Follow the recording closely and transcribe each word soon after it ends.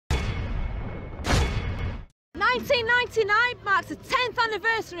1999 marks the 10th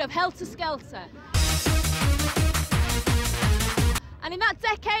anniversary of Helter, Skelter. And in that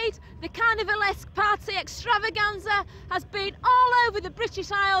decade, the carnivalesque party extravaganza has been all over the British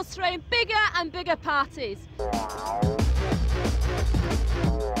Isles, throwing bigger and bigger parties.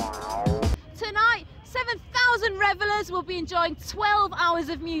 Tonight, 7,000 revellers will be enjoying 12 hours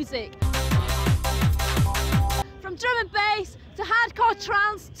of music. From drum and bass, to hardcore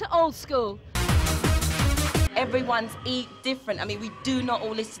trance, to old school. Everyone's different. I mean, we do not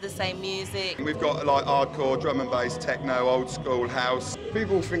all listen to the same music. We've got like hardcore, drum and bass, techno, old school, house.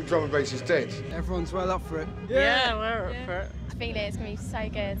 People think drum and bass is dead. Everyone's well up for it. Yeah, we're up for it. I feel it's going to be so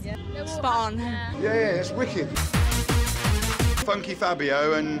good. Yeah. Spot on. Yeah, it's wicked. Funky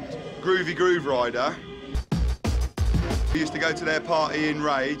Fabio and Groovy Groove Rider. We used to go to their party in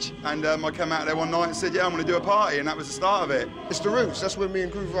Rage, and I came out there one night and said, yeah, I'm going to do a party, and that was the start of it. It's the roots, that's where me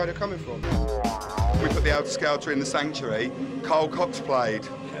and Groove Rider are coming from. We put the Helter Skelter in the Sanctuary. Carl Cox played,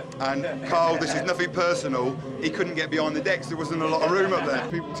 and Carl, this is nothing personal, he couldn't get behind the decks, there wasn't a lot of room up there.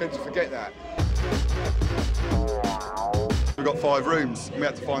 People tend to forget that. We've got 5 rooms, we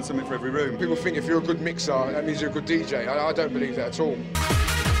had to find something for every room. People think if you're a good mixer, that means you're a good DJ. I don't believe that at all.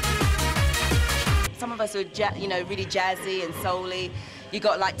 Some of us are, really jazzy and soul-y. You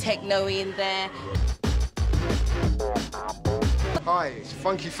got like techno-y in there. Hi, it's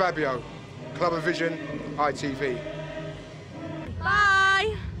Funky Fabio, CLUBAVISION, ITV.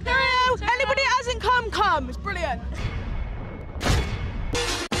 Bye. Cheerio. Anybody that hasn't come. It's brilliant.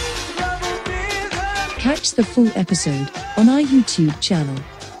 Catch the full episode on our YouTube channel.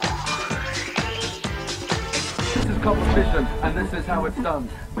 This is CLUBAVISION, and this is how it's done.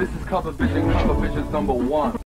 This is CLUBAVISION, CLUBAVISION's #1.